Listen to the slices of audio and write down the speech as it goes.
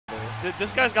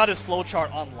This guy's got his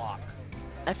flowchart on lock.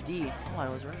 FD. Oh, I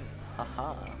was right.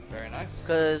 Haha. Very nice.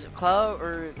 Because Cloud,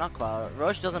 or not Cloud,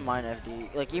 Rush doesn't mind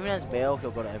FD. Like, even as Bale,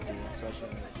 he'll go to FD. So I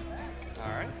shouldn't.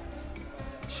 Alright.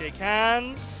 Shake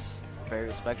hands. Very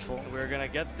respectful. We're going to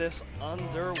get this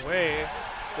underway.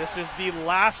 This is the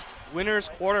last winners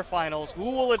quarterfinals.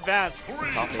 Who will advance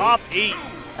to top 8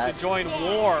 to join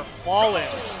War, Fallen,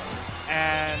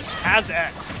 and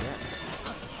Kazx? Yeah.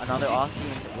 Another Aussie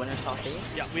in winners top 8?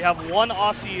 Yeah, we have one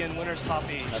Aussie in winners top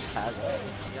 8. That's Kazx.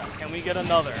 Yeah, can we get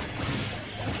another?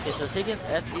 Okay, so taking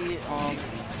FD,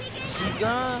 he's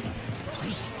gonna,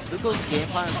 Luco's game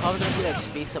plan is probably gonna be like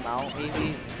space him out,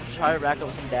 maybe try to rack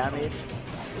up some damage,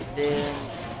 then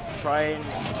try and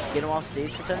get him off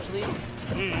stage potentially.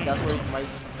 That's where he might,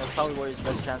 that's probably where his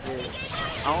best chance is.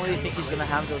 I don't really think he's gonna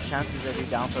have those chances if he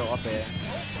down throw up air.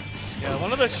 Yeah,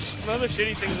 one of the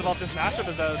shitty things about this matchup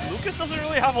is that Lucas doesn't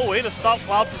really have a way to stop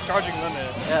Cloud from charging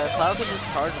limit. Yeah, Cloud can just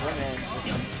charge limit.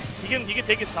 He can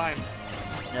take his time.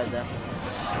 Yeah, definitely.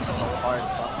 It's so hard to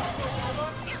stop.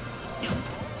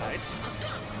 Nice.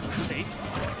 Safe.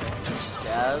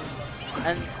 Jabs.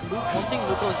 And one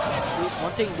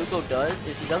thing Luco does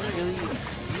is he doesn't really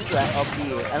use that up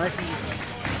B unless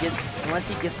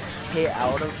he gets hit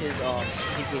out of his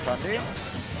PK Thunder.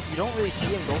 You don't really see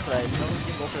him go for that. You don't really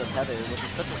see him go for the tether, which is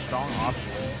such a strong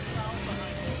option.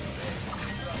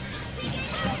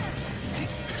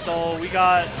 So we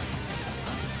got.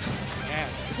 Man.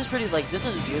 This is pretty this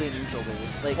is really neutral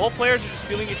based. Like both players are just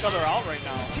feeling each other out right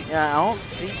now. Yeah, I don't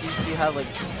think these two have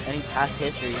any past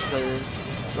history because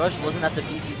Rush wasn't at the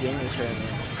BC Gamers tournament.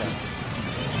 So.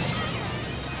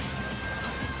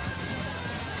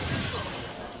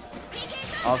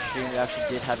 Off stream, we actually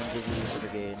did have him busy use of the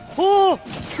game. Oh!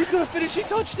 He could have finished, he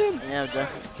touched him! Yeah,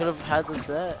 could have had the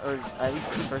set, or at least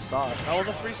the first stock. That was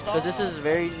a free stock. Because this is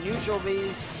very neutral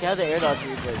based. He had the air dodge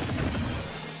read, but.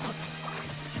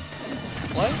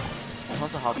 What? He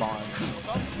wants to hop on.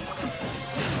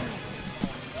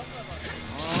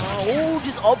 Oh,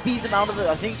 just up B's him out of it.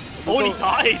 I think. Luco, oh, he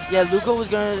died! Yeah, Luco was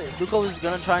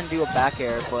gonna try and do a back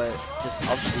air, but just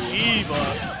up B.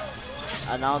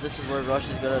 And now this is where Rush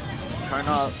is gonna turn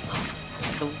up.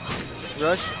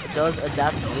 Rush does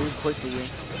adapt really quickly,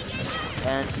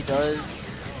 and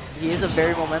he is a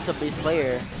very momentum-based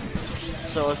player.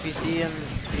 So if you see him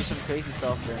do some crazy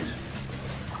stuff, then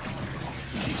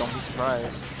don't be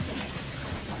surprised.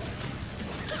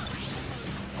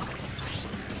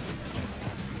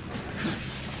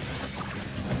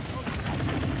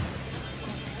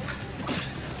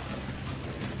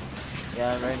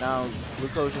 Yeah, right now,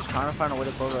 Luco is just trying to find a way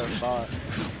to close that spot.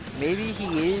 Maybe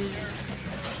he is.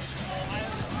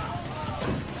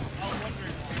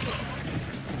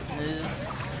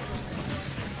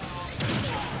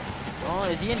 Oh,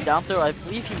 is he in down throw? I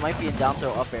believe he might be in down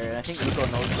throw up air, and I think Luco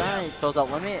knows that. He throws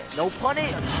out limit. No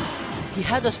punish! He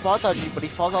had the spot dodge, but he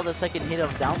falls out the second hit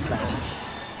of down smash.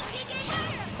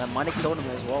 That might have killed him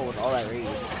as well with all that read.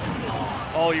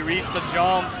 Oh, he reads the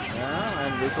jump. Yeah,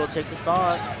 and Luco takes a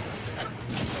stock.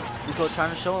 Luco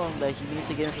trying to show him that he needs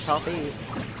to get into top 8.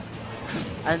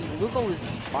 And Luco is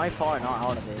by far not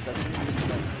out of this. I've seen him just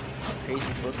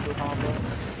crazy footstool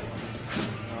combos.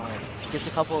 Gets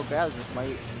a couple of grabs, this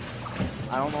might.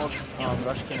 I don't know if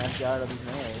Rush can SC out of these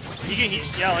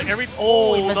nairs. Yeah, like every.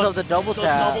 Oh, he messed up the double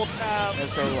tap. Double tap.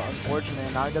 That's so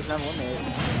unfortunate. Now he doesn't have limit.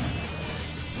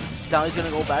 Now he's gonna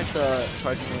go back to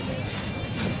charging limit.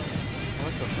 Oh,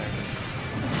 that's okay.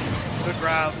 Good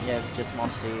grab. Yeah, gets him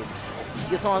off stage.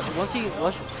 Gets on once he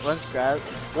runs grab.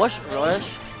 Rush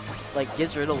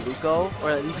gets rid of Luco,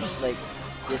 or at least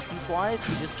distance wise,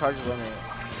 he just charges limit.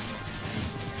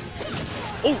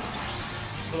 Oh!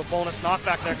 Little bonus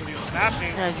knockback there because he was smashing.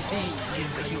 Yeah, as you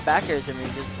see, he back airs him and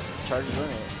he just charges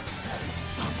limit.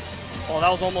 Oh,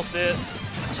 that was almost it.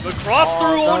 Good cross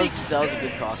through. That was a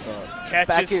good cross up.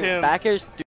 Catches him. Back airs.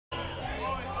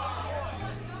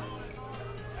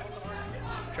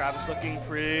 Travis looking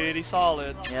pretty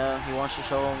solid. Yeah, he wants to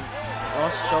show him. He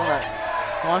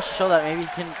wants to show that maybe he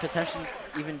can potentially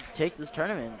even take this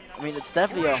tournament. I mean, it's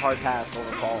definitely a hard task over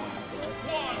Fallen.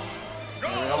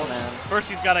 Man. First,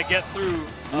 he's got to get through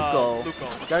Luco. Luco.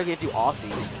 Gotta get through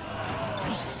Aussie.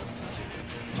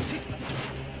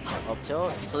 Up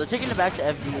tilt. So they're taking it back to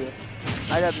FD.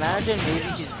 I'd imagine maybe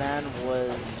his ban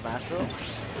was Smash Throw.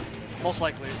 Most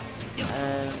likely.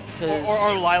 And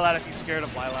or Lilat if he's scared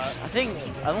of Lilat.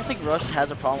 I don't think Rush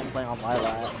has a problem playing on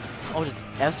Lilat. Oh, just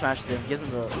F smashes him, gives him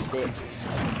the stick.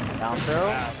 Down throw.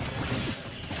 Yeah.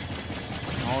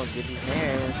 Oh, get these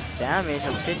nairs. Damage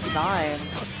of 59.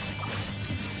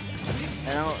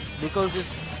 And now Luco's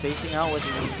just spacing out with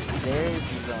these airs,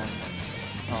 these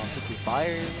 50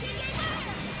 fires.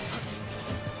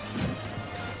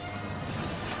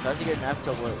 Tries to get an F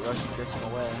tilt, but Rush drifts him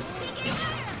away.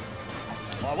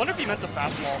 Oh, I wonder if he meant to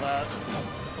fastball that. It's a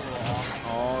little off.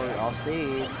 Oh, off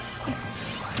stage.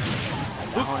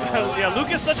 Luke, yeah,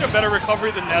 Luke is such a better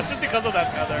recovery than Ness just because of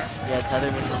that tether. Yeah,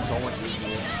 tether makes it so much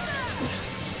easier.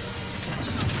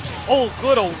 Oh,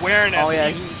 good awareness. Oh yeah,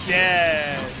 he's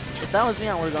dead. If that was me,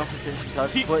 I would have gone for finishing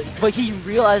touch. But he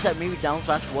realized that maybe down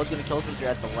smash was gonna kill since you're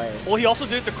at the ledge. Well, he also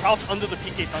did it to crouch under the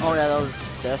PK Thunder. Oh yeah, that was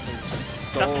definitely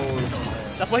so smart.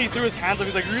 That's why he threw his hands up.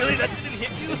 He's like, really? That didn't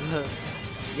hit you?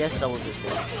 Yes, that was it.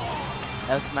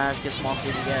 F smash gets small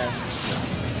stage again.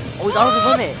 Oh, he's out of the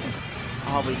limit.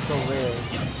 Oh, but he still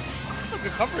lives. That's some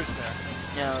good coverage there.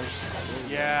 Yeah.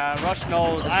 Yeah, Rush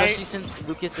knows. Especially since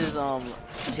Lucas's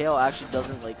tail actually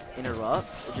doesn't like interrupt.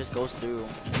 It just goes through.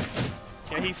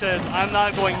 Yeah, he says, I'm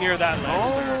not going near that ledge,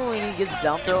 sir. Oh, and he gets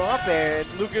down throw up air.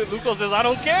 Luco says, I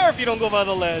don't care if you don't go by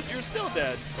the ledge. You're still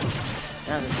dead.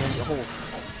 Yeah, this game. Oh.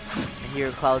 And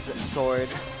here, Cloud's sword.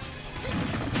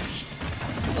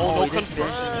 Oh, no he didn't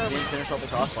confirm. finish off the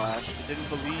cross slash. He didn't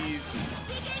believe.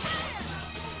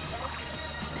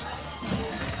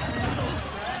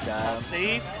 Jab.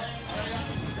 Safe.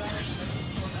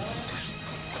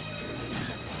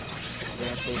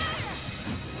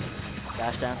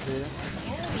 Dash dances.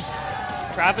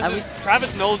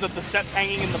 Travis knows that the set's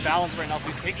hanging in the balance right now, so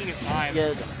he's taking his time.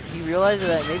 Yeah, he realizes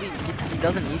that maybe he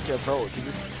doesn't need to approach. He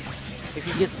just, if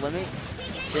he gets limit,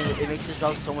 then it makes his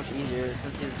job so much easier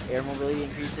since his air mobility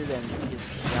increases and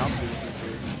his ground speed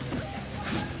increases.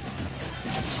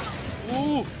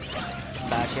 Ooh!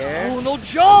 Back air. Oh, no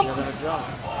jump! He doesn't jump.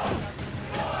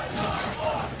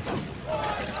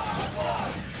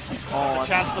 Oh, a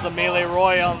chance for the Melee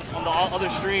Roy on the other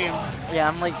stream. Yeah,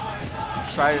 I'm like,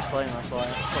 Strider's playing, that's why.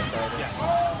 Yes.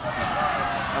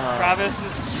 Travis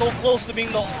is so close to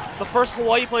being the first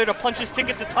Hawaii player to punch his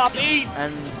ticket to top 8.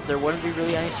 And there wouldn't be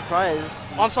really any surprise.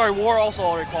 Oh, I'm sorry, War also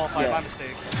already qualified, my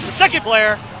mistake. The second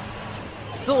player.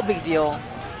 Still a big deal.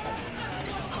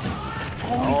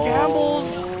 Oh, he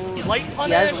gambles. Light punish.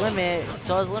 He has limit.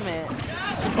 Still has limit.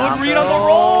 Good read on the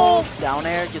roll. Down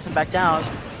air, gets him back down.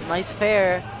 Nice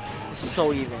fair. It's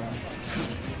so even.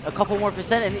 A couple more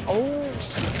percent and he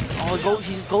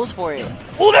just goes for it.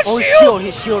 Oh, that shield!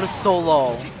 His shield is so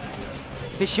low.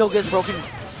 If his shield gets broken,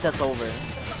 set's over.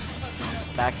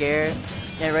 Back air.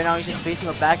 Yeah, right now he's just spacing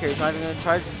with back air. He's not even gonna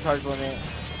charge limit.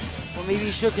 Well, maybe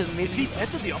he should, because maybe. Is he dead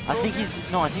to the up throw? I think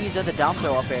he's dead to down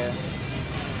throw up air.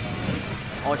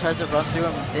 Oh, tries to run through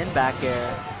him, then back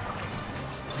air.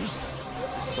 This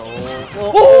is so.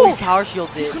 Oh, he power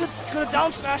shields it. Could have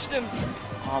down smashed him.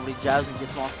 Oh, but he jabs and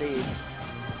gets small stage.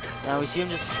 Now we see him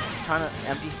just trying to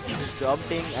just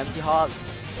jumping, empty hops,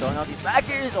 throwing out these back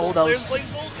airs. Oh, that was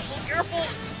so careful.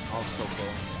 Oh, so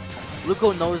cool.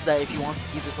 Luco knows that if he wants to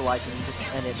keep this alive, he needs to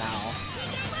end it now.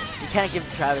 He can't give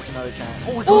Travis another chance.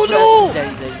 Oh, no!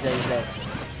 He's dead.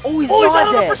 Oh, he's at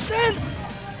 100%.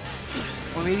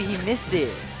 Or maybe he missed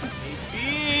it.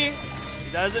 Maybe.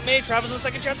 He doesn't make Travis a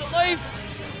second chance at life.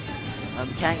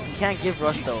 You can't give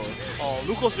Rush though. Oh,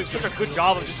 Luco's doing such a good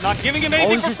job of just not giving him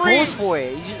anything for free. He just goes for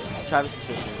it. Travis is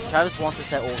fishing. Travis wants to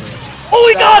set over it. Oh,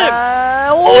 he got him!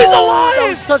 Oh, he's alive! That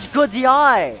was such good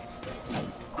DI.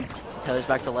 Taylor's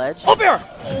back to ledge. Up air!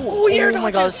 Oh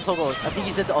my god, this is so close. I think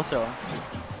he did the up throw.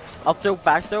 Up throw,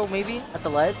 back throw, maybe at the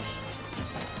ledge.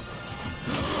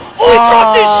 Oh, he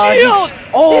dropped his shield! He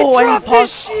dropped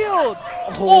his shield!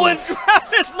 Oh, and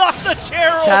Travis knocked the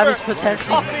chair over. Travis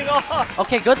potentially.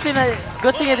 Okay, good thing I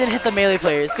didn't hit the melee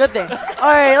players. Good thing.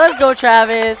 All right, let's go,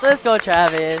 Travis. Let's go,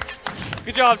 Travis.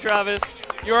 Good job, Travis.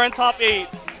 You're in top 8.